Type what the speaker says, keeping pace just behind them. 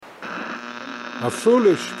A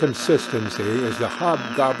foolish consistency is the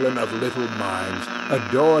hobgoblin of little minds,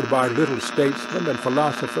 adored by little statesmen and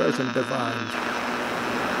philosophers and divines.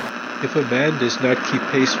 If a man does not keep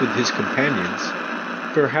pace with his companions,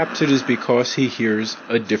 perhaps it is because he hears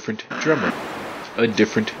a different drummer. A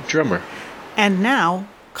different drummer. And now,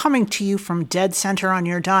 coming to you from dead center on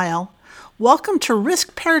your dial, welcome to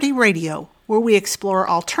Risk Parity Radio, where we explore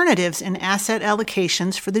alternatives in asset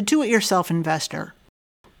allocations for the do-it-yourself investor.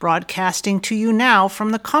 Broadcasting to you now from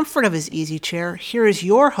the comfort of his easy chair, here is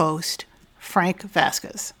your host, Frank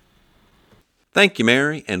Vasquez. Thank you,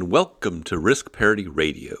 Mary, and welcome to Risk Parity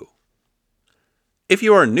Radio. If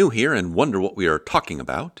you are new here and wonder what we are talking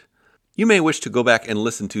about, you may wish to go back and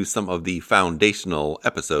listen to some of the foundational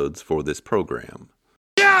episodes for this program.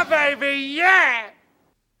 Yeah, baby, yeah!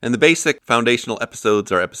 And the basic foundational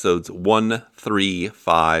episodes are episodes 1, 3,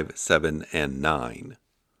 5, 7, and 9.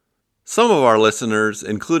 Some of our listeners,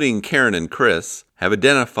 including Karen and Chris, have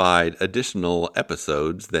identified additional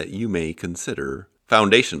episodes that you may consider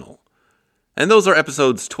foundational. And those are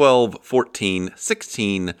episodes 12, 14,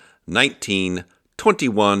 16, 19,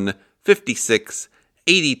 21, 56,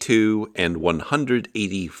 82, and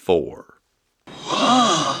 184.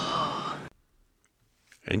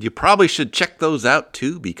 And you probably should check those out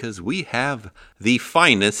too, because we have the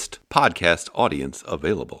finest podcast audience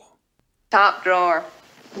available. Top drawer.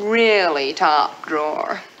 Really top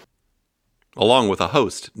drawer. Along with a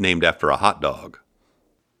host named after a hot dog.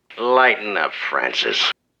 Lighten up,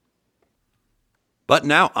 Francis. But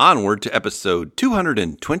now onward to episode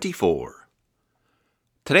 224.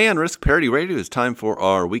 Today on Risk Parity Radio is time for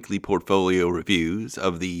our weekly portfolio reviews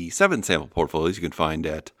of the 7 sample portfolios you can find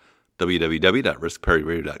at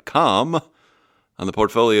www.riskparityradio.com on the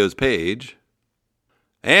portfolios page.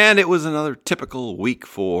 And it was another typical week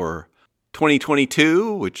for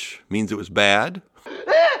 2022, which means it was bad.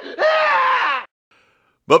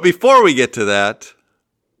 But before we get to that,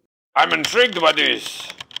 I'm intrigued by this,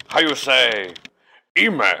 how you say,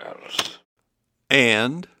 emails.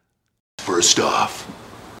 And First off,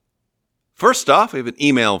 we have an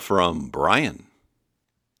email from Brian.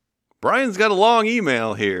 Brian's got a long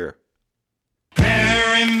email here.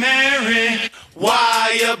 Mary,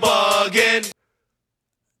 why you bugging?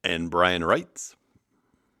 And Brian writes,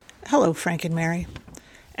 Hello, Frank and Mary.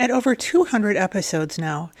 At over 200 episodes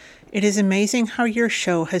now, it is amazing how your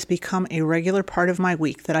show has become a regular part of my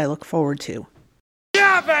week that I look forward to.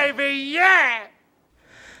 Yeah, baby, yeah!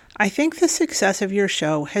 I think the success of your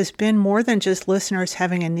show has been more than just listeners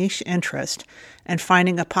having a niche interest and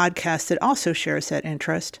finding a podcast that also shares that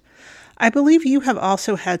interest. I believe you have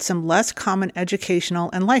also had some less common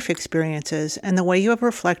educational and life experiences, and the way you have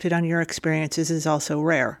reflected on your experiences is also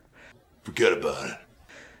rare. Forget about it.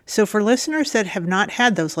 So for listeners that have not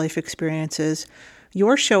had those life experiences,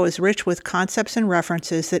 your show is rich with concepts and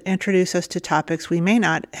references that introduce us to topics we may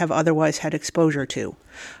not have otherwise had exposure to.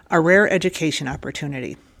 A rare education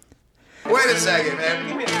opportunity. Wait a second,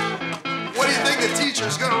 man. What do you think the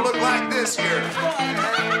teacher's going to look like this year?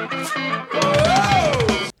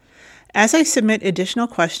 As I submit additional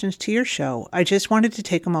questions to your show, I just wanted to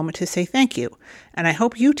take a moment to say thank you, and I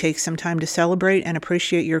hope you take some time to celebrate and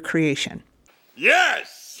appreciate your creation.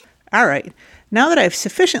 Yes! All right, now that I've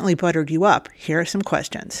sufficiently buttered you up, here are some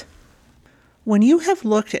questions. When you have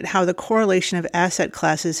looked at how the correlation of asset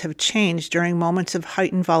classes have changed during moments of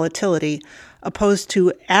heightened volatility, opposed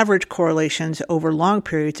to average correlations over long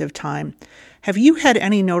periods of time, have you had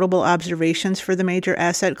any notable observations for the major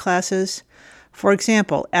asset classes? For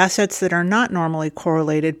example, assets that are not normally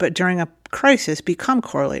correlated but during a crisis become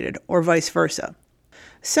correlated, or vice versa.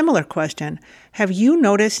 Similar question, have you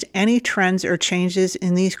noticed any trends or changes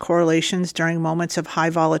in these correlations during moments of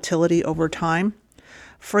high volatility over time?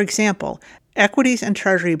 For example, equities and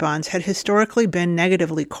treasury bonds had historically been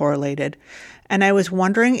negatively correlated, and I was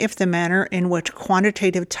wondering if the manner in which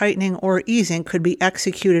quantitative tightening or easing could be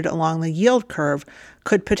executed along the yield curve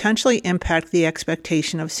could potentially impact the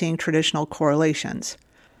expectation of seeing traditional correlations.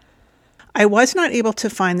 I was not able to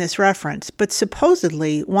find this reference, but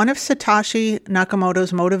supposedly one of Satoshi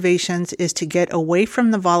Nakamoto's motivations is to get away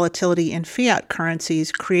from the volatility in fiat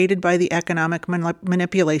currencies created by the economic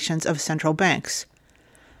manipulations of central banks.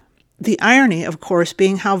 The irony, of course,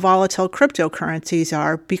 being how volatile cryptocurrencies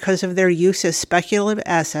are because of their use as speculative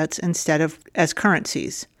assets instead of as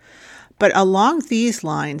currencies. But along these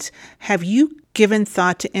lines, have you given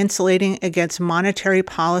thought to insulating against monetary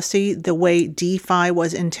policy the way DeFi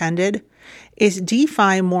was intended? Is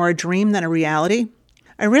DeFi more a dream than a reality?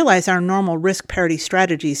 I realize our normal risk parity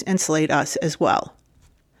strategies insulate us as well.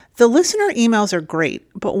 The listener emails are great,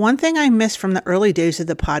 but one thing I miss from the early days of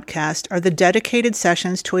the podcast are the dedicated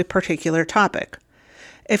sessions to a particular topic.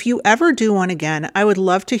 If you ever do one again, I would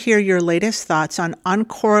love to hear your latest thoughts on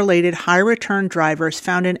uncorrelated high-return drivers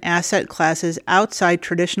found in asset classes outside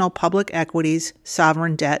traditional public equities,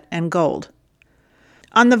 sovereign debt, and gold.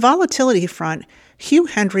 On the volatility front, Hugh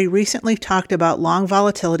Hendry recently talked about long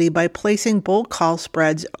volatility by placing bull call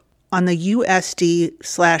spreads on the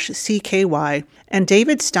USD/CKY, and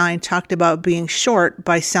David Stein talked about being short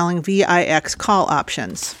by selling VIX call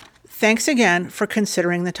options. Thanks again for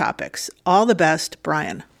considering the topics. All the best,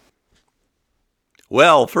 Brian.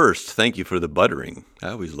 Well, first, thank you for the buttering.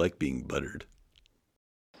 I always like being buttered.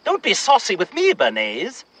 Don't be saucy with me,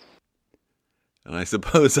 Bernays. And I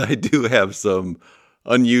suppose I do have some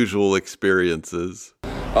unusual experiences.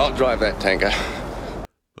 I'll drive that tanker.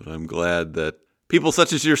 But I'm glad that people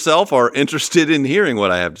such as yourself are interested in hearing what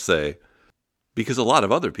I have to say, because a lot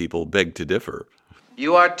of other people beg to differ.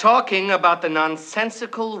 You are talking about the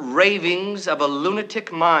nonsensical ravings of a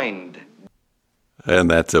lunatic mind. And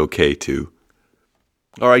that's okay, too.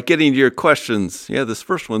 All right, getting to your questions. Yeah, this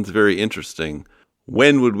first one's very interesting.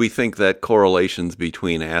 When would we think that correlations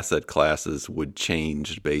between asset classes would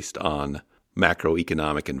change based on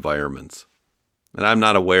macroeconomic environments? And I'm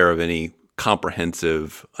not aware of any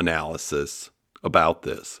comprehensive analysis about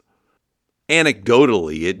this.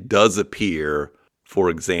 Anecdotally, it does appear, for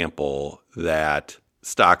example, that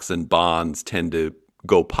stocks and bonds tend to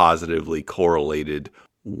go positively correlated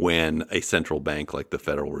when a central bank like the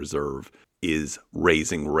Federal Reserve is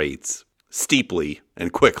raising rates steeply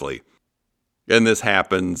and quickly. And this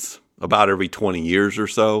happens about every 20 years or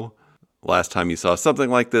so. Last time you saw something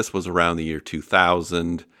like this was around the year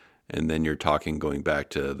 2000, and then you're talking going back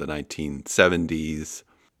to the 1970s,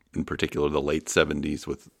 in particular the late 70s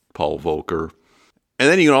with Paul Volcker. And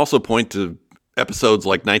then you can also point to episodes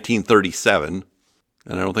like 1937,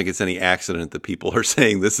 and I don't think it's any accident that people are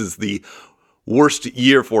saying this is the worst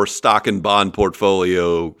year for stock and bond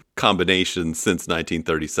portfolio combination since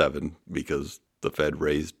 1937, because the Fed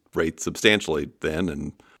raised rates substantially then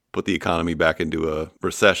and put the economy back into a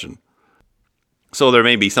recession. So there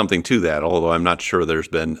may be something to that, although I'm not sure there's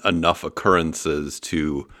been enough occurrences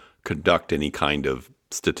to conduct any kind of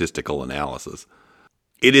statistical analysis.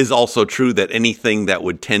 It is also true that anything that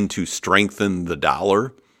would tend to strengthen the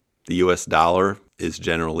dollar, the US dollar, is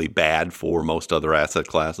generally bad for most other asset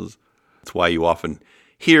classes. That's why you often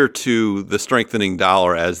hear to the strengthening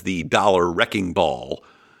dollar as the dollar wrecking ball.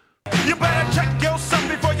 You better check yourself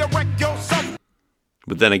before you wreck yourself.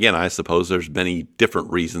 But then again, I suppose there's many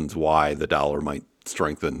different reasons why the dollar might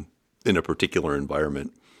strengthen in a particular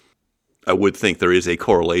environment. I would think there is a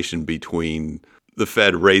correlation between the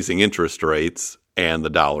Fed raising interest rates and the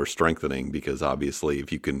dollar strengthening, because obviously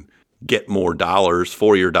if you can get more dollars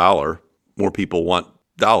for your dollar, more people want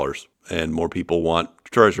dollars and more people want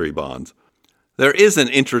treasury bonds. There is an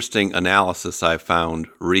interesting analysis I found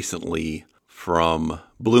recently from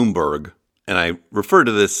Bloomberg, and I referred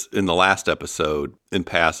to this in the last episode in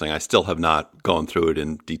passing. I still have not gone through it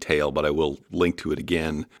in detail, but I will link to it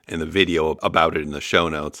again in the video about it in the show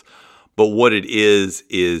notes. But what it is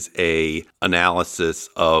a analysis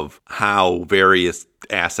of how various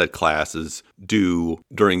asset classes do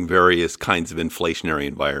during various kinds of inflationary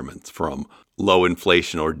environments, from low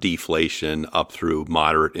inflation or deflation up through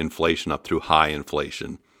moderate inflation up through high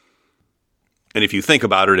inflation. And if you think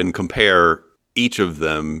about it and compare each of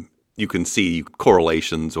them, you can see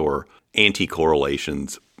correlations or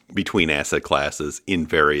anti-correlations between asset classes in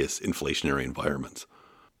various inflationary environments.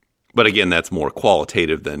 But again, that's more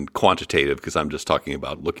qualitative than quantitative, because I'm just talking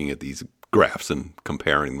about looking at these graphs and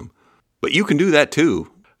comparing them. But you can do that too,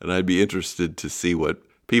 and I'd be interested to see what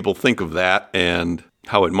people think of that and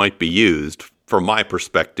how it might be used. From my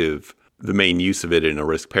perspective, the main use of it in a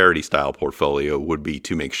risk parity style portfolio would be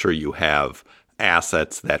to make sure you have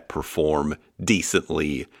assets that perform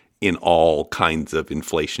decently in all kinds of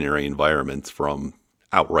inflationary environments, from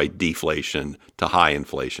outright deflation to high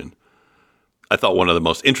inflation. I thought one of the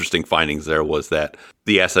most interesting findings there was that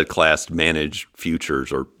the asset class managed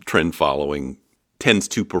futures or trend following tends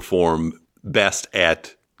to perform best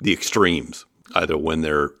at the extremes, either when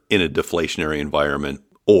they're in a deflationary environment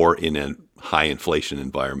or in a high inflation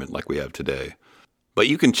environment like we have today. But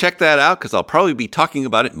you can check that out, because I'll probably be talking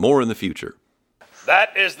about it more in the future.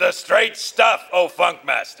 That is the straight stuff, oh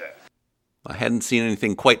Funkmaster. I hadn't seen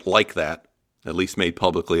anything quite like that, at least made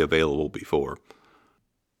publicly available before.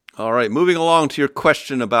 All right, moving along to your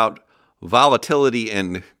question about volatility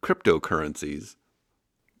and cryptocurrencies.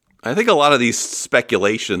 I think a lot of these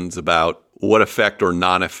speculations about what effect or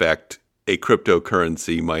non-effect a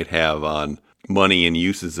cryptocurrency might have on money and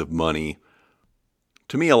uses of money.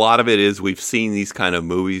 To me, a lot of it is we've seen these kind of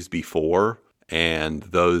movies before, and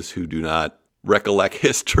those who do not recollect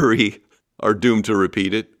history are doomed to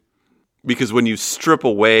repeat it. Because when you strip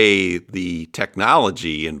away the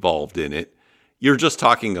technology involved in it, you're just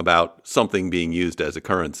talking about something being used as a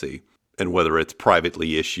currency, and whether it's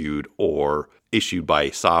privately issued or issued by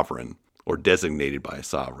a sovereign or designated by a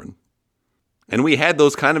sovereign. And we had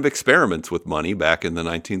those kind of experiments with money back in the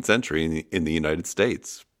 19th century in the United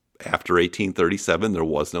States. After 1837, there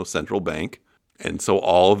was no central bank. And so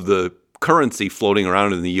all of the currency floating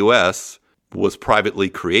around in the U.S. was privately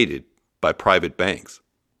created by private banks,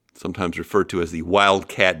 sometimes referred to as the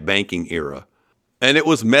wildcat banking era. And it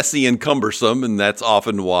was messy and cumbersome, and that's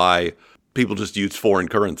often why people just used foreign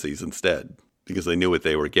currencies instead, because they knew what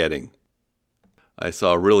they were getting. I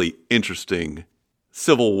saw a really interesting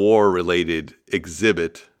Civil War-related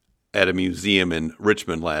exhibit at a museum in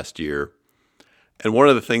Richmond last year. And one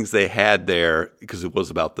of the things they had there, because it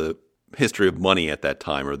was about the history of money at that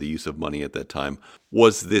time, or the use of money at that time,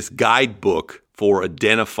 was this guidebook for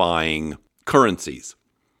identifying currencies.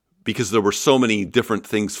 Because there were so many different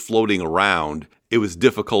things floating around, it was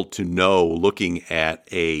difficult to know, looking at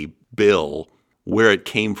a bill, where it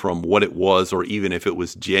came from, what it was, or even if it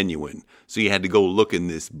was genuine. So you had to go look in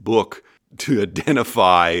this book to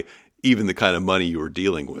identify even the kind of money you were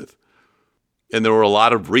dealing with. And there were a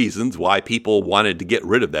lot of reasons why people wanted to get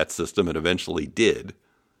rid of that system, and eventually did.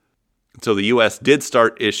 So the U.S. did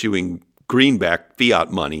start issuing greenback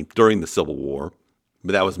fiat money during the Civil War,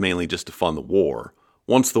 but that was mainly just to fund the war.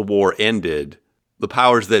 Once the war ended, the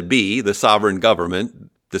powers that be, the sovereign government,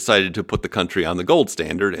 decided to put the country on the gold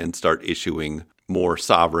standard and start issuing more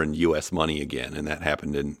sovereign U.S. money again, and that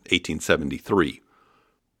happened in 1873.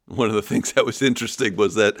 One of the things that was interesting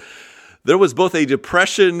was that there was both a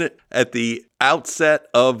depression at the outset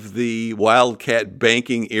of the wildcat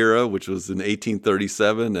banking era, which was in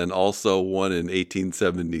 1837, and also one in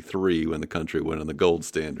 1873 when the country went on the gold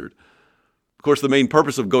standard. Of course, the main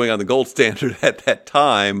purpose of going on the gold standard at that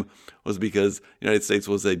time was because the United States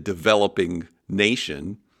was a developing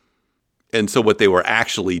nation. And so what they were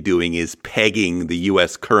actually doing is pegging the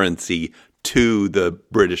U.S. currency to the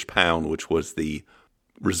British pound, which was the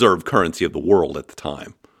reserve currency of the world at the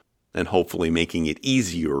time, and hopefully making it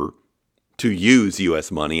easier to use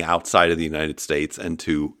U.S. money outside of the United States and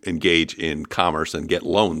to engage in commerce and get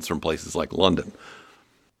loans from places like London.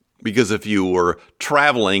 Because if you were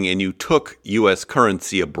traveling and you took U.S.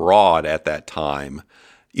 currency abroad at that time,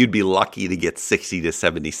 you'd be lucky to get 60 to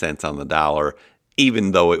 70 cents on the dollar,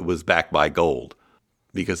 even though it was backed by gold,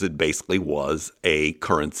 because it basically was a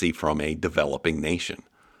currency from a developing nation.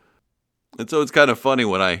 And so it's kind of funny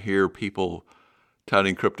when I hear people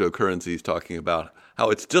touting cryptocurrencies talking about how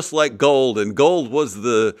it's just like gold, and gold was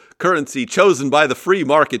the currency chosen by the free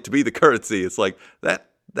market to be the currency. It's like that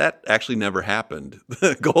actually never happened.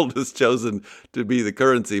 Gold was chosen to be the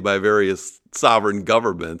currency by various sovereign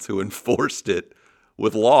governments who enforced it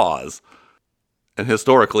with laws. And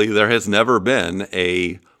historically, there has never been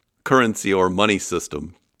a currency or money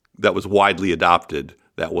system that was widely adopted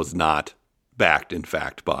that was not backed, in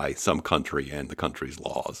fact, by some country and the country's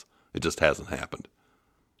laws. It just hasn't happened.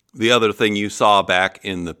 The other thing you saw back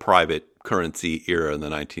in the private currency era in the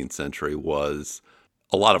 19th century was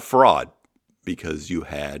a lot of fraud, because you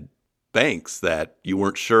had banks that you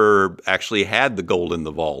weren't sure actually had the gold in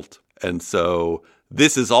the vault. And so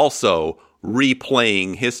this is also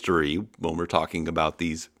replaying history when we're talking about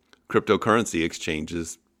these cryptocurrency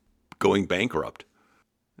exchanges going bankrupt.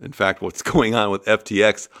 In fact, what's going on with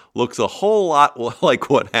FTX looks a whole lot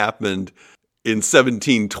like what happened in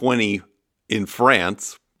 1720 in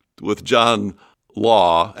France with John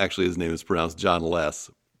Law. Actually, his name is pronounced John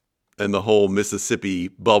Less, and the whole Mississippi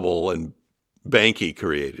bubble and bank he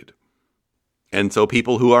created. And so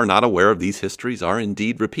people who are not aware of these histories are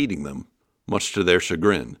indeed repeating them, much to their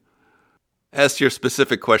chagrin. As to your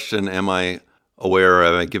specific question, am I aware or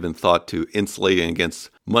have I given thought to insulating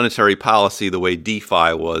against monetary policy the way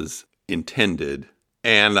DeFi was intended?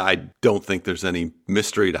 And I don't think there's any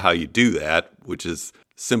mystery to how you do that, which is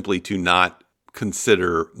simply to not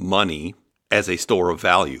consider money as a store of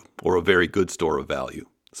value, or a very good store of value,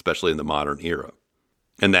 especially in the modern era.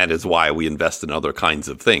 And that is why we invest in other kinds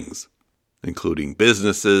of things, including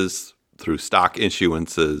businesses, through stock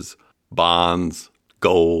issuances, bonds,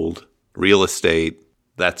 gold, real estate.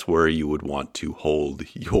 That's where you would want to hold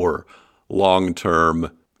your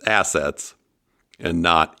long-term assets, and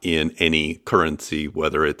not in any currency,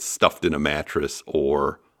 whether it's stuffed in a mattress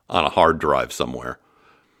or on a hard drive somewhere.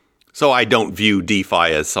 So I don't view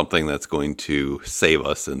DeFi as something that's going to save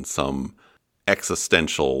us in some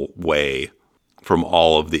existential way. from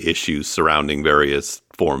all of the issues surrounding various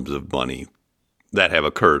forms of money that have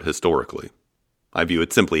occurred historically. I view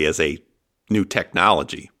it simply as a new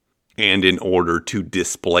technology. And in order to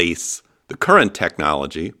displace the current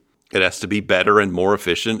technology, it has to be better and more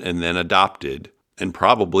efficient and then adopted, and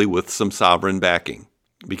probably with some sovereign backing,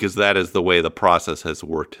 because that is the way the process has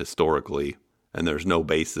worked historically, and there's no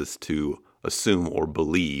basis to assume or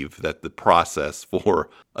believe that the process for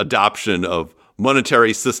adoption of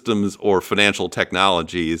monetary systems or financial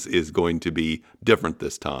technologies is going to be different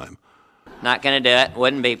this time. Not going to do it.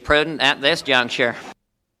 Wouldn't be prudent at this juncture.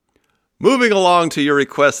 Moving along to your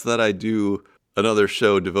request that I do another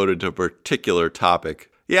show devoted to a particular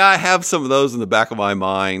topic. Yeah, I have some of those in the back of my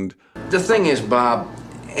mind. The thing is, Bob,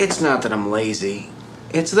 it's not that I'm lazy.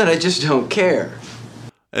 It's that I just don't care.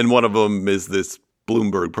 And one of them is this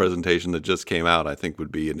Bloomberg presentation that just came out. I think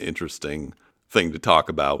would be an interesting thing to talk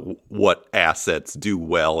about, what assets do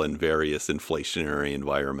well in various inflationary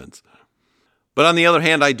environments. But on the other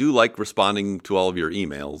hand, I do like responding to all of your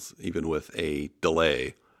emails, even with a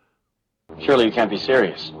delay. Surely you can't be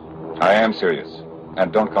serious. I am serious.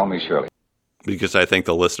 And don't call me Shirley. Because I think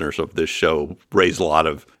the listeners of this show raise a lot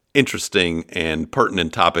of interesting and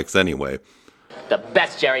pertinent topics anyway. The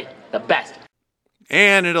best, Jerry. The best.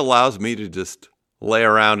 And it allows me to just lay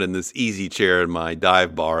around in this easy chair in my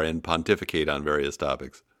dive bar and pontificate on various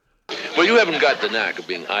topics. Well, you haven't got the knack of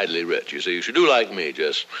being idly rich. You see, you should do like me.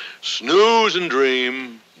 Just snooze and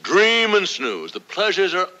dream. Dream and snooze. The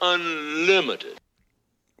pleasures are unlimited.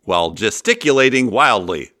 While gesticulating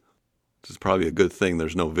wildly. Which is probably a good thing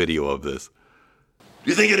there's no video of this. Do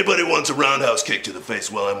you think anybody wants a roundhouse kick to the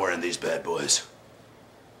face while I'm wearing these bad boys?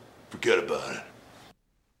 Forget about it.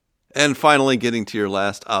 And finally, getting to your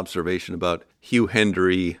last observation about Hugh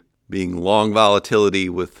Hendry being long volatility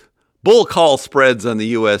with bull call spreads on the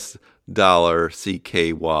U.S. dollar,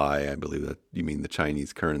 CKY. I believe that you mean the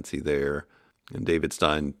Chinese currency there. And David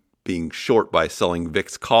Stein being short by selling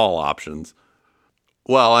VIX call options.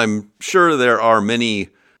 Well, I'm sure there are many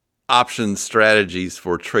option strategies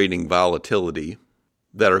for trading volatility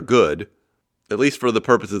that are good. At least for the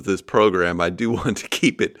purposes of this program, I do want to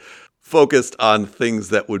keep it focused on things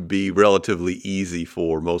that would be relatively easy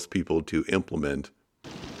for most people to implement.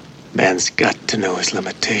 Man's got to know his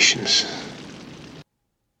limitations.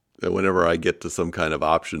 And whenever I get to some kind of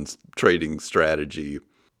options trading strategy,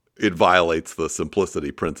 it violates the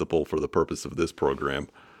simplicity principle for the purpose of this program.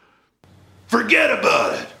 Forget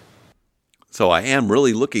about it! So I am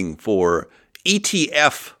really looking for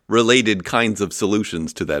ETF-related kinds of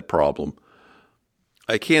solutions to that problem.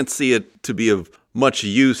 I can't see it to be of much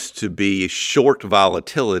use to be short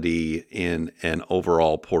volatility in an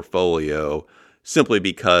overall portfolio simply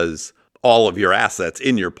because all of your assets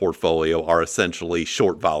in your portfolio are essentially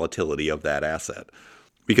short volatility of that asset.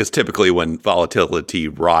 Because typically when volatility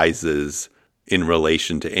rises in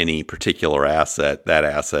relation to any particular asset, that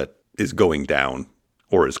asset is going down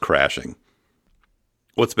or is crashing.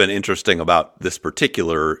 What's been interesting about this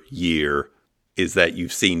particular year is that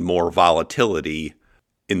you've seen more volatility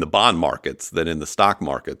in the bond markets than in the stock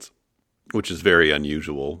markets, which is very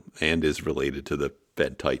unusual and is related to the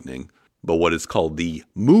Fed tightening. But what is called the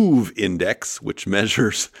MOVE Index, which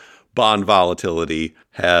measures bond volatility,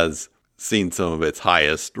 has seen some of its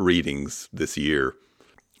highest readings this year.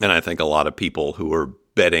 And I think a lot of people who are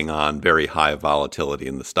betting on very high volatility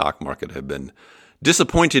in the stock market have been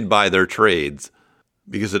disappointed by their trades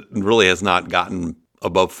because it really has not gotten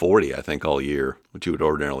above 40, I think, all year, which you would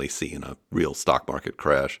ordinarily see in a real stock market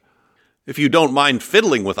crash. If you don't mind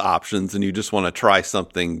fiddling with options and you just want to try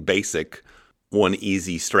something basic, one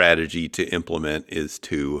easy strategy to implement is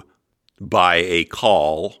to buy a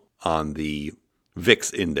call on the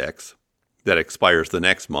VIX index that expires the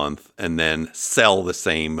next month and then sell the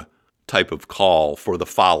same type of call for the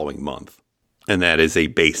following month. And that is a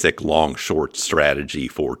basic long-short strategy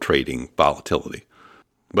for trading volatility.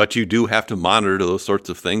 But you do have to monitor those sorts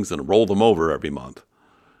of things and roll them over every month.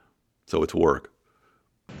 So it's work.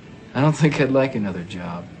 I don't think I'd like another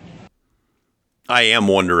job. I am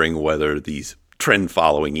wondering whether these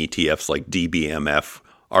trend-following ETFs like DBMF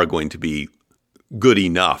are going to be good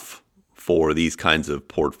enough for these kinds of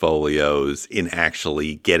portfolios in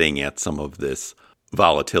actually getting at some of this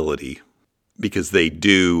volatility. Because they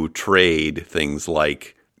do trade things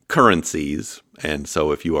like currencies. And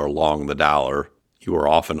so if you are long the dollar, you are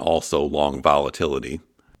often also long volatility,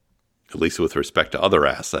 at least with respect to other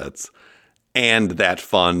assets. And that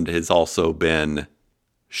fund has also been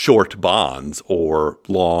short bonds or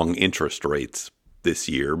long interest rates this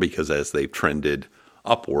year because as they've trended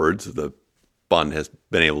upwards, the fund has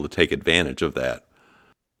been able to take advantage of that.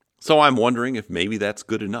 So I'm wondering if maybe that's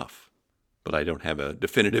good enough. but I don't have a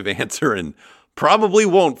definitive answer and probably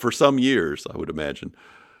won't for some years, I would imagine.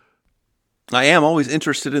 I am always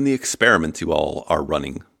interested in the experiments you all are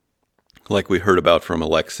running, like we heard about from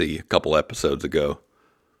Alexei a couple episodes ago.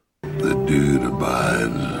 The dude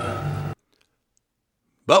abides.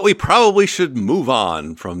 But we probably should move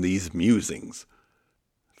on from these musings.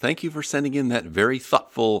 Thank you for sending in that very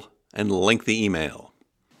thoughtful and lengthy email.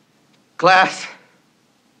 Class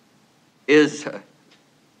is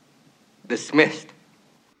dismissed.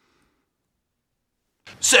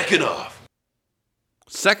 Second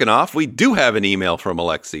off, we do have an email from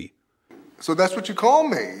Alexei. So that's what you call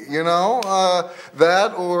me, you know?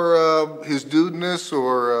 That or his dudeness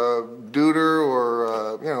or duder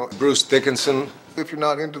or, Bruce Dickinson, if you're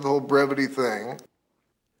not into the whole brevity thing.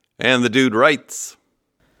 And the dude writes,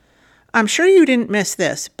 I'm sure you didn't miss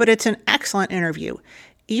this, but it's an excellent interview.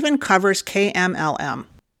 Even covers KMLM.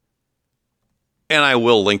 And I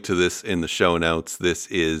will link to this in the show notes. This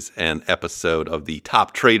is an episode of the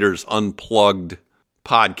Top Traders Unplugged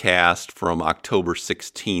podcast from October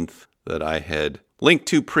 16th that I had linked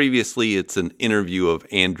to previously. It's an interview of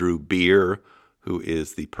Andrew Beer, who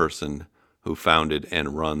is the person who founded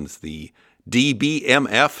and runs the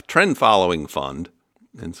DBMF Trend Following Fund.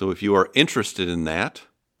 And so if you are interested in that,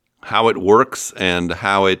 how it works and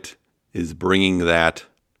how it is bringing that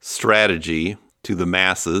strategy to the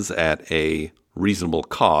masses at a reasonable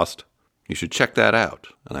cost, you should check that out.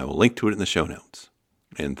 And I will link to it in the show notes.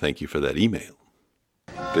 And thank you for that email.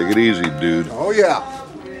 Take it easy, dude. Oh, yeah.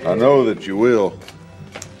 I know that you will.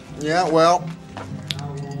 Yeah, well,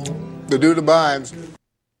 the dude abides.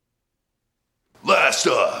 Last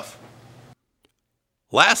off,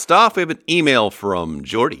 we have an email from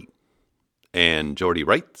Jordy. And Jordy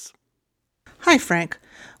writes, Hi, Frank.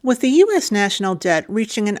 With the U.S. national debt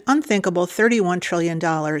reaching an unthinkable $31 trillion,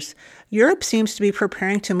 Europe seems to be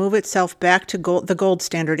preparing to move itself back to the gold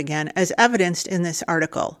standard again, as evidenced in this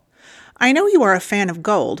article. I know you are a fan of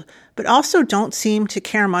gold, but also don't seem to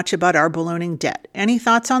care much about our ballooning debt. Any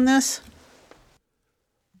thoughts on this?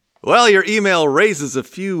 Well, your email raises a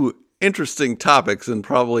few interesting topics and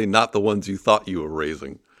probably not the ones you thought you were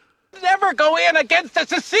raising. Never go in against a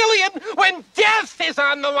Sicilian when death is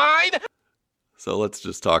on the line! So let's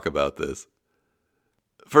just talk about this.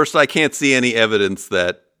 First, I can't see any evidence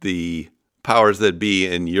that the powers that be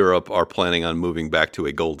in Europe are planning on moving back to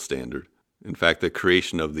a gold standard. In fact, the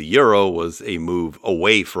creation of the euro was a move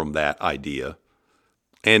away from that idea.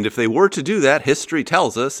 And if they were to do that, history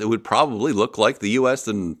tells us it would probably look like the U.S.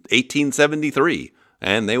 in 1873,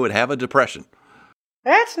 and they would have a depression.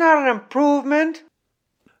 That's not an improvement.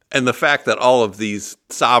 And the fact that all of these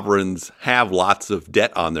sovereigns have lots of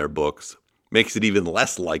debt on their books makes it even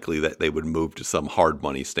less likely that they would move to some hard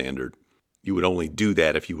money standard. You would only do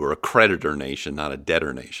that if you were a creditor nation, not a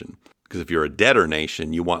debtor nation. Because if you're a debtor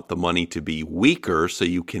nation, you want the money to be weaker so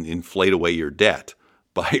you can inflate away your debt.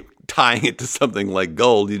 By tying it to something like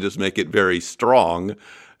gold, you just make it very strong,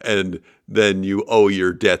 and then you owe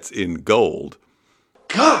your debts in gold.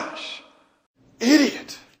 Gosh,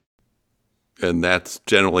 idiot. And that's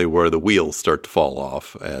generally where the wheels start to fall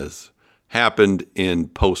off, as happened in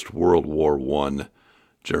post-World War I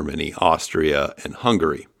Germany, Austria, and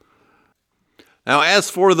Hungary. Now, as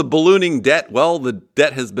for the ballooning debt, well, the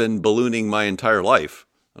debt has been ballooning my entire life.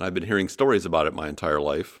 And I've been hearing stories about it my entire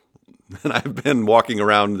life. And I've been walking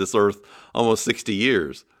around this earth almost 60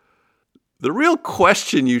 years. The real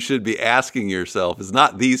question you should be asking yourself is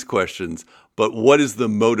not these questions, but what is the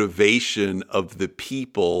motivation of the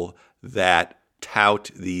people that tout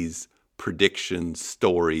these predictions,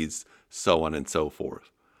 stories, so on and so forth?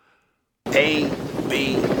 A,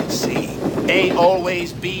 B, C. A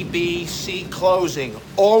always B, B, C closing.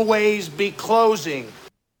 Always be closing.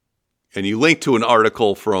 And you link to an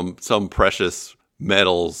article from some precious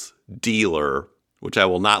metals dealer, which I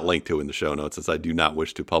will not link to in the show notes, as I do not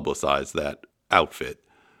wish to publicize that outfit.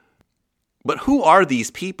 But who are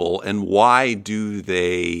these people, and why do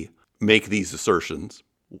they make these assertions?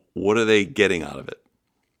 What are they getting out of it?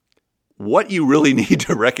 What you really need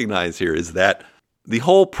to recognize here is that the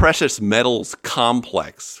whole precious metals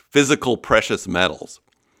complex, physical precious metals,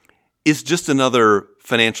 is just another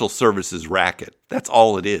financial services racket. That's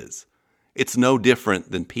all it is. It's no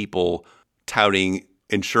different than people touting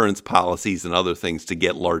insurance policies and other things to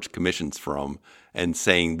get large commissions from and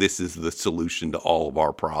saying this is the solution to all of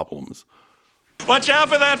our problems. Watch out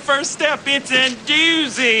for that first step. It's a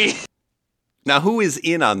doozy. Now, who is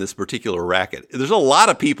in on this particular racket? There's a lot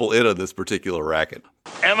of people in on this particular racket.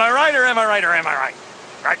 Am I right or am I right or am I right?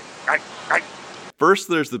 Right. First,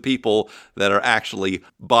 there's the people that are actually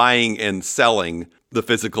buying and selling the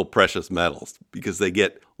physical precious metals because they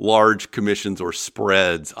get large commissions or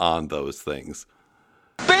spreads on those things.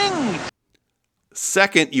 Bing!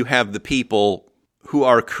 Second, you have the people who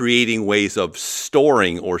are creating ways of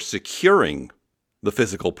storing or securing the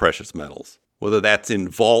physical precious metals, whether that's in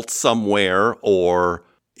vaults somewhere or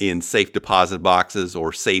in safe deposit boxes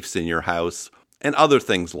or safes in your house and other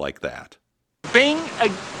things like that. Bing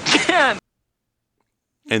again!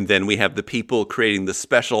 And then we have the people creating the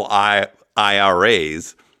special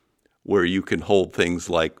IRAs where you can hold things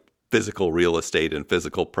like physical real estate and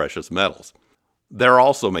physical precious metals. They're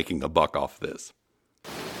also making a buck off this.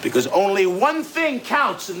 Because only one thing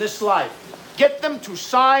counts in this life. Get them to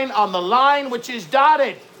sign on the line which is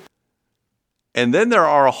dotted. And then there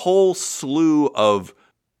are a whole slew of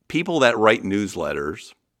people that write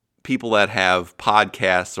newsletters, people that have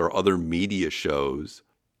podcasts or other media shows.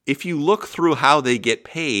 If you look through how they get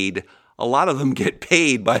paid, a lot of them get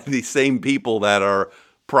paid by the same people that are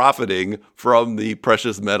profiting from the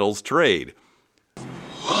precious metals trade.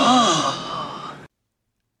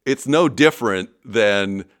 It's no different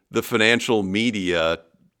than the financial media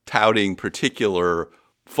touting particular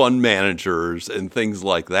fund managers and things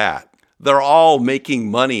like that. They're all making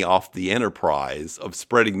money off the enterprise of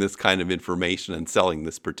spreading this kind of information and selling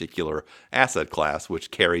this particular asset class, which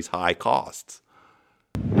carries high costs.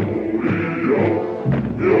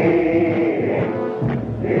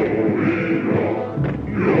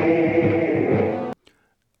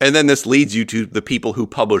 And then this leads you to the people who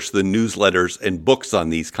publish the newsletters and books on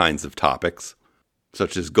these kinds of topics,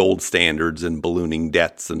 such as gold standards and ballooning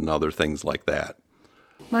debts and other things like that.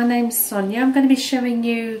 My name's Sonia. I'm going to be showing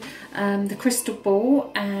you the crystal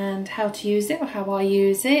ball and how to use it, or how I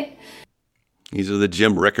use it. These are the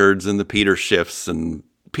Jim Rickards and the Peter Schiffs and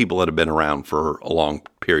people that have been around for a long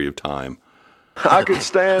period of time. I could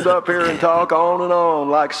stand up here and talk on and on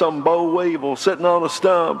like some boll weevil sitting on a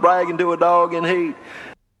stump bragging to a dog in heat.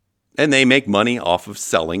 And they make money off of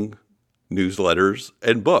selling newsletters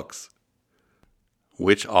and books,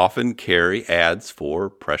 which often carry ads for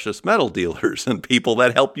precious metal dealers and people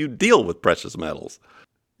that help you deal with precious metals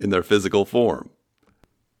in their physical form.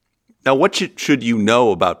 Now, what should you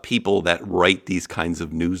know about people that write these kinds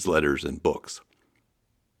of newsletters and books?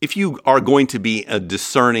 If you are going to be a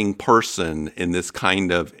discerning person in this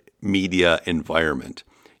kind of media environment,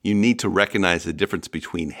 you need to recognize the difference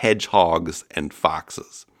between hedgehogs and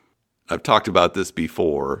foxes. I've talked about this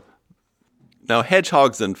before. Now,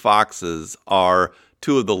 hedgehogs and foxes are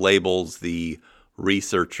two of the labels the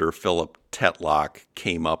researcher Philip Tetlock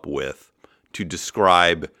came up with to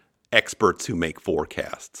describe experts who make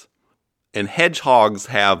forecasts. And hedgehogs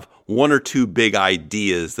have one or two big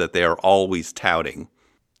ideas that they are always touting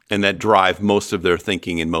and that drive most of their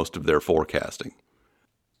thinking and most of their forecasting.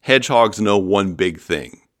 Hedgehogs know one big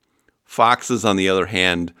thing. Foxes, on the other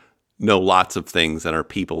hand, know lots of things and are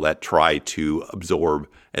people that try to absorb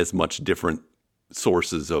as much different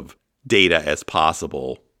sources of data as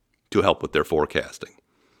possible to help with their forecasting.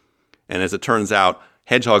 And as it turns out,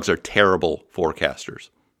 hedgehogs are terrible forecasters.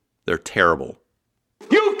 They're terrible.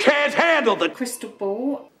 You can't handle the crystal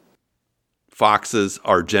ball. Foxes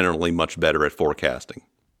are generally much better at forecasting,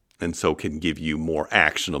 and so can give you more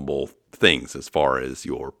actionable things as far as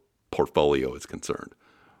your portfolio is concerned.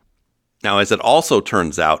 Now, as it also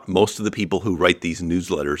turns out, most of the people who write these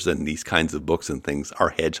newsletters and these kinds of books and things are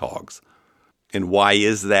hedgehogs. And why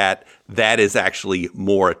is that? That is actually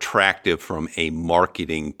more attractive from a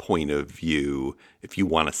marketing point of view if you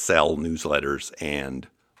want to sell newsletters and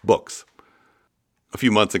books. A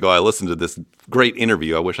few months ago, I listened to this great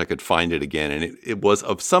interview. I wish I could find it again. And it was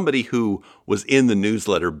of somebody who was in the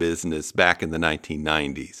newsletter business back in the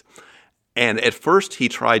 1990s. And at first, he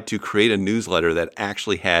tried to create a newsletter that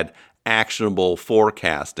actually had actionable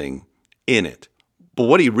forecasting in it. But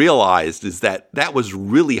what he realized is that that was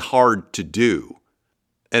really hard to do.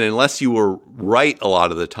 And unless you were right a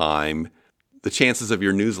lot of the time, the chances of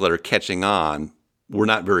your newsletter catching on were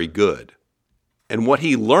not very good. And what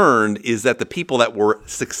he learned is that the people that were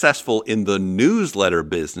successful in the newsletter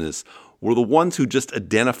business were the ones who just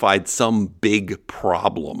identified some big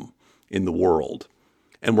problem in the world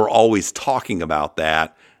and were always talking about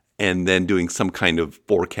that and then doing some kind of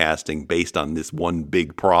forecasting based on this one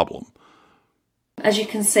big problem. As you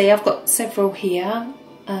can see, I've got several here.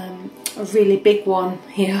 A really big one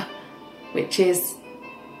here, which is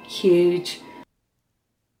huge.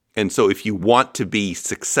 And so if you want to be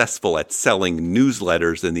successful at selling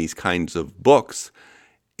newsletters and these kinds of books,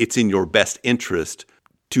 it's in your best interest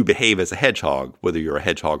to behave as a hedgehog, whether you're a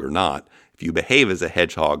hedgehog or not. If you behave as a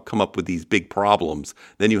hedgehog, come up with these big problems,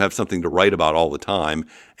 then you have something to write about all the time.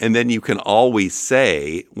 And then you can always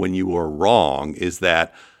say when you are wrong is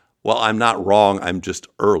that, well, I'm not wrong, I'm just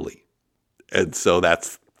early. And so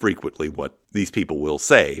that's frequently what these people will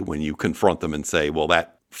say when you confront them and say, well,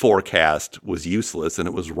 that forecast was useless and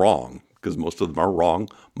it was wrong, because most of them are wrong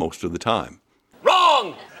most of the time.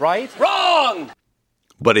 Wrong! Right? Wrong!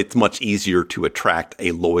 But it's much easier to attract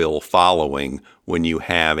a loyal following when you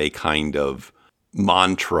have a kind of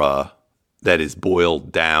mantra that is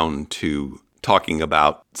boiled down to talking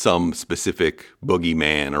about some specific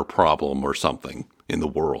boogeyman or problem or something in the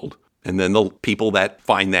world. And then the people that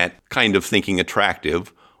find that kind of thinking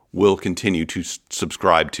attractive will continue to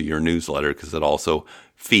subscribe to your newsletter because it also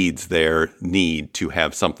feeds their need to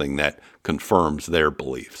have something that confirms their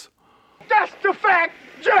beliefs. That's the fact,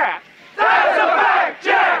 Jack! That's a fact,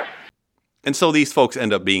 Jack! And so these folks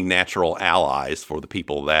end up being natural allies for the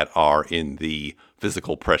people that are in the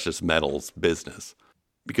physical precious metals business.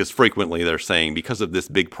 Because frequently they're saying, because of this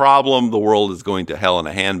big problem, the world is going to hell in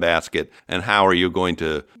a handbasket, and how are you going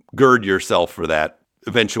to gird yourself for that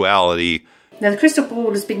eventuality? Now, the crystal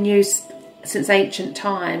ball has been used since ancient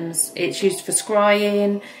times. It's used for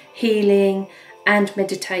scrying, healing, and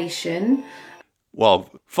meditation.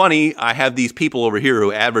 Well, funny, I have these people over here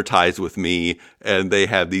who advertise with me, and they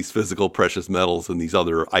have these physical precious metals and these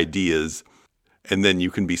other ideas, and then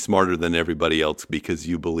you can be smarter than everybody else because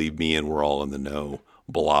you believe me and we're all in the know.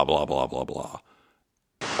 Blah, blah, blah, blah, blah.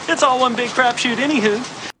 It's all one big crapshoot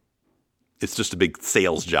anywho. It's just a big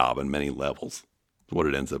sales job on many levels. That's what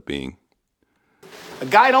it ends up being. A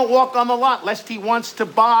guy don't walk on the lot lest he wants to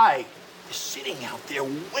buy. They're sitting out there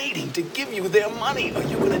waiting to give you their money. Are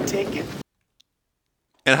you going to take it?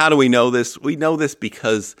 And how do we know this? We know this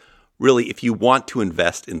because, really, if you want to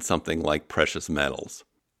invest in something like precious metals,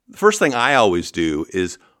 the first thing I always do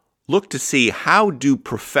is look to see how do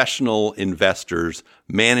professional investors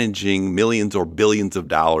managing millions or billions of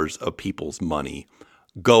dollars of people's money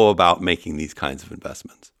go about making these kinds of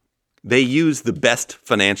investments. They use the best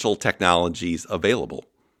financial technologies available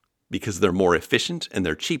because they're more efficient and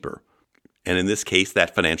they're cheaper. And in this case,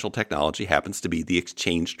 that financial technology happens to be the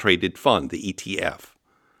exchange-traded fund, the ETF.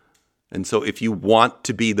 And so if you want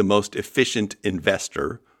to be the most efficient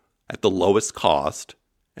investor at the lowest cost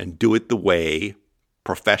and do it the way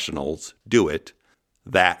professionals do it,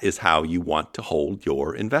 that is how you want to hold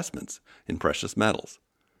your investments in precious metals.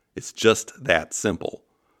 It's just that simple.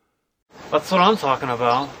 That's what I'm talking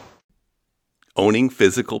about. Owning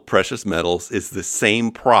physical precious metals is the same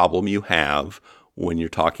problem you have when you're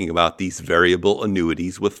talking about these variable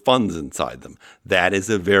annuities with funds inside them. That is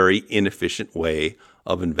a very inefficient way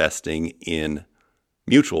of investing in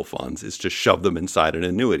mutual funds, is to shove them inside an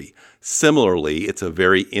annuity. Similarly, it's a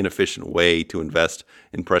very inefficient way to invest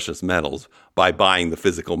in precious metals by buying the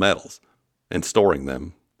physical metals and storing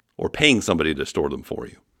them or paying somebody to store them for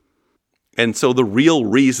you. And so the real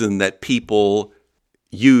reason that people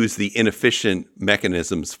use the inefficient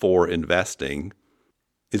mechanisms for investing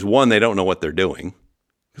is, one, they don't know what they're doing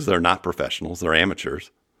because they're not professionals, they're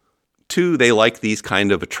amateurs. Two, they like these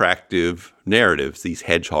kind of attractive narratives, these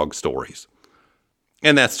hedgehog stories.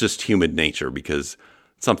 And that's just human nature because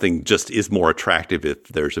something just is more attractive if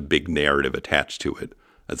there's a big narrative attached to it,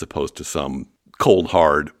 as opposed to some cold,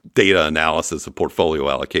 hard data analysis of portfolio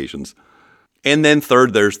allocations. And then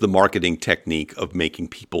third, there's the marketing technique of making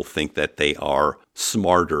people think that they are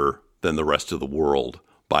smarter than the rest of the world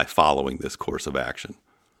by following this course of action.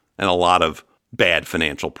 And a lot of bad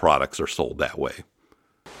financial products are sold that way.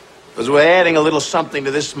 Because we're adding a little something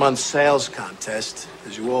to this month's sales contest.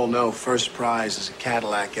 As you all know, first prize is a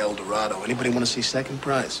Cadillac Eldorado. Anybody want to see second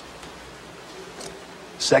prize?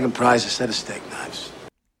 Second prize is a set of steak knives.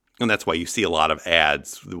 And that's why you see a lot of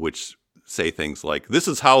ads which say things like, this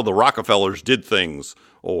is how the Rockefellers did things,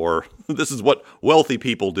 or this is what wealthy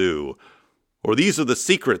people do, or these are the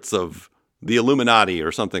secrets of the Illuminati,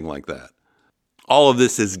 or something like that. All of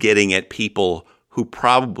this is getting at people who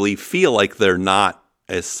probably feel like they're not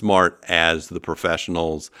as smart as the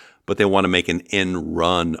professionals, but they want to make an end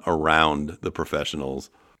run around the professionals.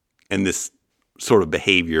 And this sort of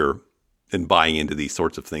behavior and buying into these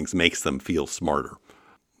sorts of things makes them feel smarter.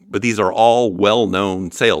 But these are all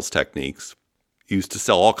well-known sales techniques used to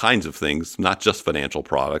sell all kinds of things, not just financial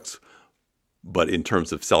products. But in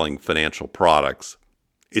terms of selling financial products,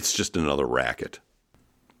 it's just another racket.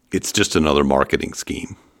 It's just another marketing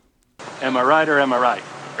scheme. Am I right or am I right?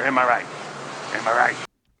 Or am I right? Am I right?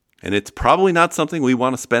 And it's probably not something we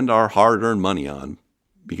want to spend our hard-earned money on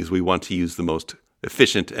because we want to use the most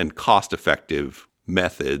efficient and cost-effective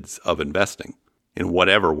methods of investing in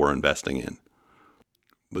whatever we're investing in.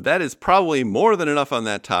 But that is probably more than enough on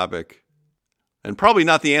that topic, and probably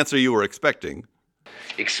not the answer you were expecting.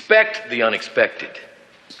 Expect the unexpected.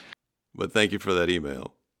 But thank you for that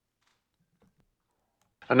email.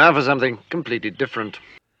 And now for something completely different.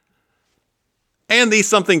 And the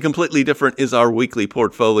something completely different is our weekly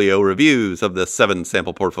portfolio reviews of the 7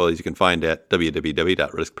 sample portfolios you can find at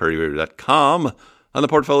www.riskpartyradio.com on the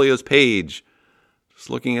portfolios page. Just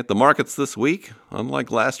looking at the markets this week,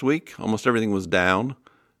 unlike last week, almost everything was down,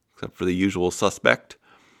 except for the usual suspect.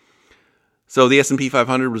 So the S&P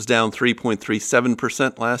 500 was down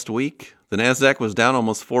 3.37% last week. The NASDAQ was down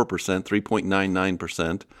almost 4%,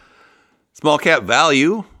 3.99%. Small cap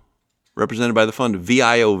value, represented by the fund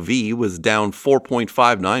VIOV, was down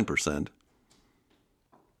 4.59%.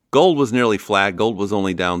 Gold was nearly flat. Gold was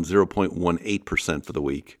only down 0.18% for the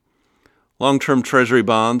week. Long-term treasury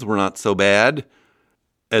bonds were not so bad.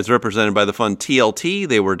 As represented by the fund TLT,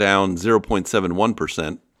 they were down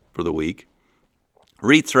 0.71% for the week.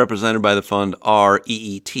 REITs represented by the fund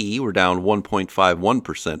REET were down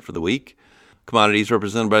 1.51% for the week. Commodities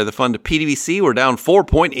represented by the fund PDVC were down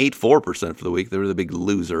 4.84% for the week. They were the big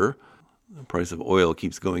loser. The price of oil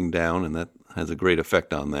keeps going down, and that has a great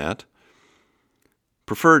effect on that.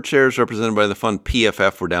 Preferred shares represented by the fund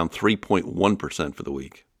PFF were down 3.1% for the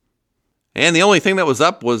week. And the only thing that was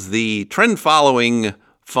up was the trend-following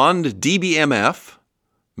fund DBMF.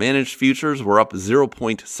 Managed futures were up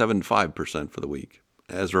 0.75% for the week,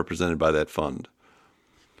 as represented by that fund.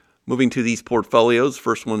 Moving to these portfolios,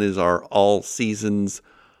 first one is our All Seasons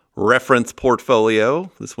Reference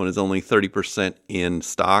Portfolio. This one is only 30% in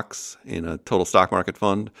stocks in a total stock market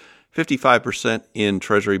fund, 55% in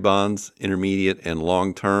treasury bonds, intermediate and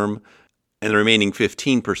long term, and the remaining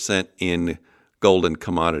 15% in gold and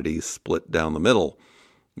commodities split down the middle.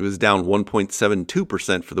 It was down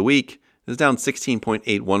 1.72% for the week. It was down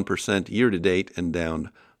 16.81% year to date and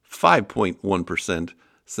down 5.1%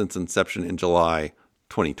 since inception in July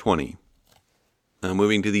 2020. Now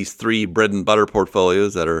moving to these 3 bread and butter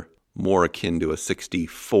portfolios that are more akin to a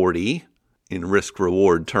 60-40 in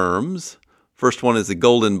risk-reward terms. First one is the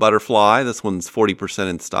Golden Butterfly. This one's 40%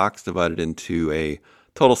 in stocks divided into a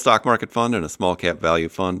total stock market fund and a small cap value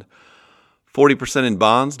fund. 40% in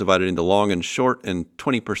bonds divided into long and short, and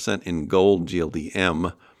 20% in gold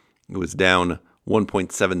GLDM. It was down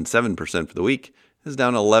 1.77% for the week. It is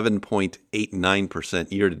down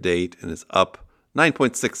 11.89% year to date and is up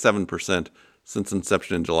 9.67% since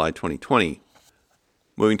inception in July 2020.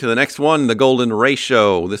 Moving to the next one, the Golden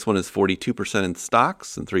Ratio. This one is 42% in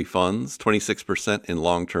stocks and 3 funds, 26% in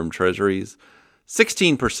long-term treasuries,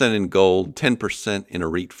 16% in gold, 10% in a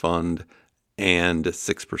REIT fund, and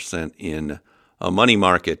 6% in a money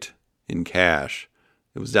market in cash.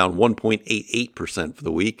 It was down 1.88% for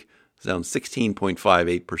the week. It was down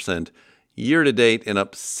 16.58% year to date and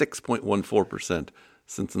up 6.14%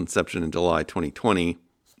 since inception in July 2020.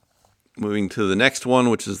 Moving to the next one,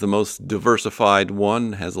 which is the most diversified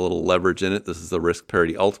one, has a little leverage in it. This is the Risk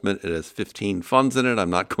Parity Ultimate. It has 15 funds in it. I'm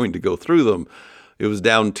not going to go through them. It was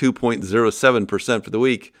down 2.07% for the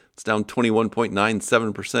week. It's down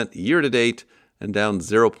 21.97% year to date and down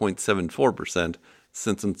 0.74%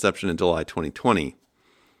 since inception in July 2020.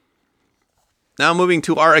 Now moving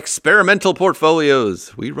to our experimental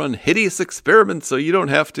portfolios. We run hideous experiments so you don't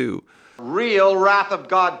have to. Real wrath of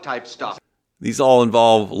God type stuff. These all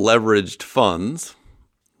involve leveraged funds.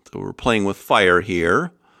 So we're playing with fire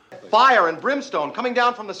here. Fire and brimstone coming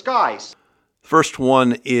down from the skies. First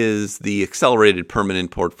one is the Accelerated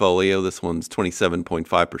Permanent Portfolio. This one's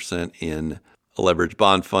 27.5% in a leveraged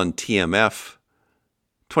bond fund, TMF,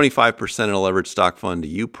 25% in a leveraged stock fund,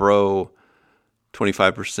 UPRO,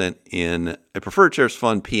 25% in a preferred shares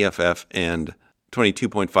fund, PFF, and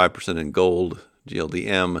 22.5% in gold,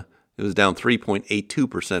 GLDM. It was down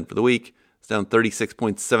 3.82% for the week. It's down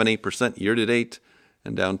 36.78% year to date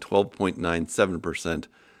and down 12.97%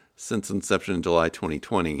 since inception in July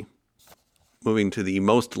 2020. Moving to the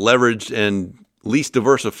most leveraged and least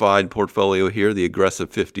diversified portfolio here, the Aggressive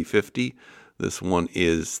 50-50. This one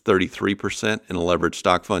is 33% in a leveraged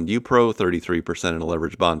stock fund, UPRO, 33% in a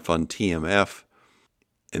leveraged bond fund, TMF.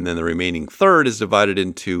 And then the remaining third is divided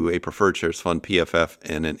into a preferred shares fund, PFF,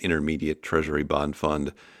 and an intermediate treasury bond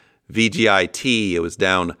fund, VGIT. It was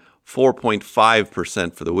down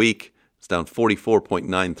 4.5% for the week. It's down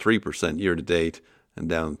 44.93% year to date and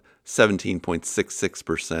down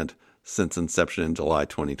 17.66% since inception in July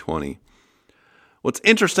 2020. What's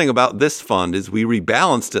interesting about this fund is we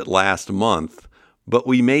rebalanced it last month, but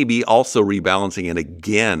we may be also rebalancing it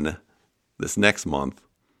again this next month.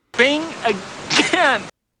 Bing again!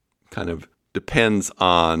 Kind of depends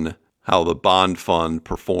on how the bond fund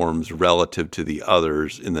performs relative to the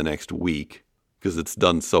others in the next week, because it's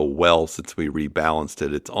done so well since we rebalanced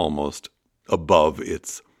it. It's almost above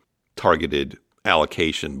its targeted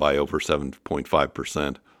allocation by over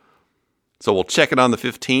 7.5%. So we'll check it on the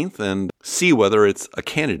 15th and see whether it's a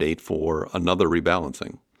candidate for another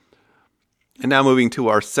rebalancing. And now moving to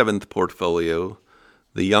our 7th portfolio,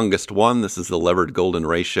 the youngest one. This is the levered golden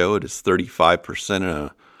ratio. It is 35% in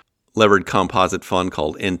a levered composite fund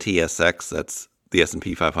called NTSX. That's the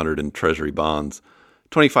S&P 500 and Treasury bonds.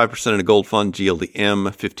 25% in a gold fund,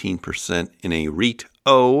 GLDM. 15% in a REIT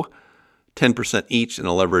O. 10% each in a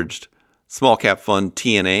leveraged small cap fund,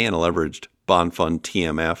 TNA, and a leveraged bond fund,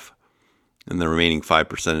 TMF. And the remaining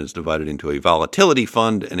 5% is divided into a volatility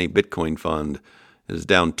fund and a Bitcoin fund. It is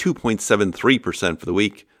down 2.73% for the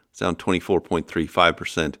week. It's down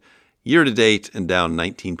 24.35% year to date and down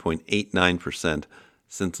 19.89%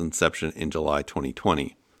 since inception in July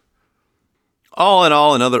 2020. All in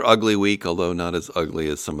all, another ugly week, although not as ugly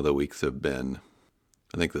as some of the weeks have been.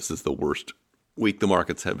 I think this is the worst week the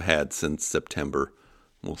markets have had since September.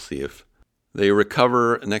 We'll see if they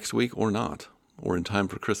recover next week or not, or in time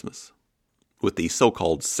for Christmas, with the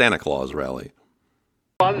so-called Santa Claus rally.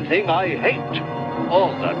 One thing I hate,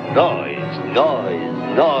 all the noise.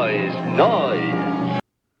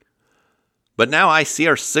 But now I see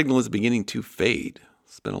our signal is beginning to fade.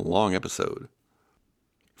 It's been a long episode.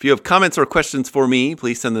 If you have comments or questions for me,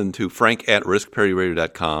 please send them to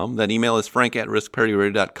frank@riskparityradio.com. That email is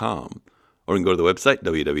frank@riskparityradio.com. Or you can go to the website,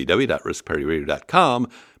 www.riskparityradio.com,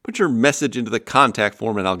 put your message into the contact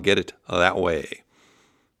form, and I'll get it that way.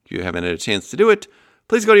 If you haven't had a chance to do it,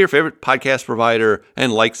 please go to your favorite podcast provider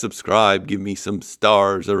and subscribe, give me some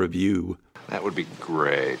stars, a review. That would be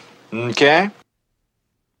great. Okay.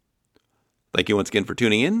 Thank you once again for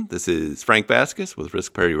tuning in. This is Frank Vasquez with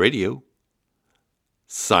Risk Parity Radio,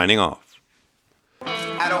 signing off.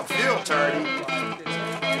 I don't feel dirty.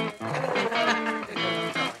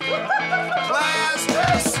 Class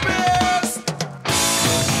dismissed.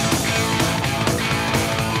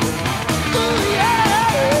 Ooh,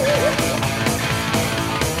 yeah.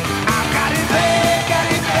 I got it bad.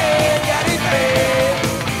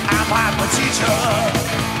 I'm my teacher.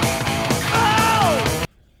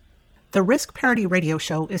 The Risk Parity Radio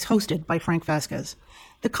Show is hosted by Frank Vasquez.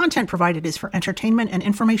 The content provided is for entertainment and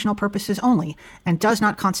informational purposes only and does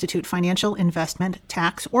not constitute financial, investment,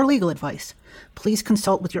 tax, or legal advice. Please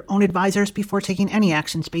consult with your own advisors before taking any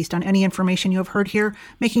actions based on any information you have heard here,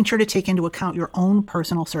 making sure to take into account your own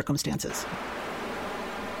personal circumstances.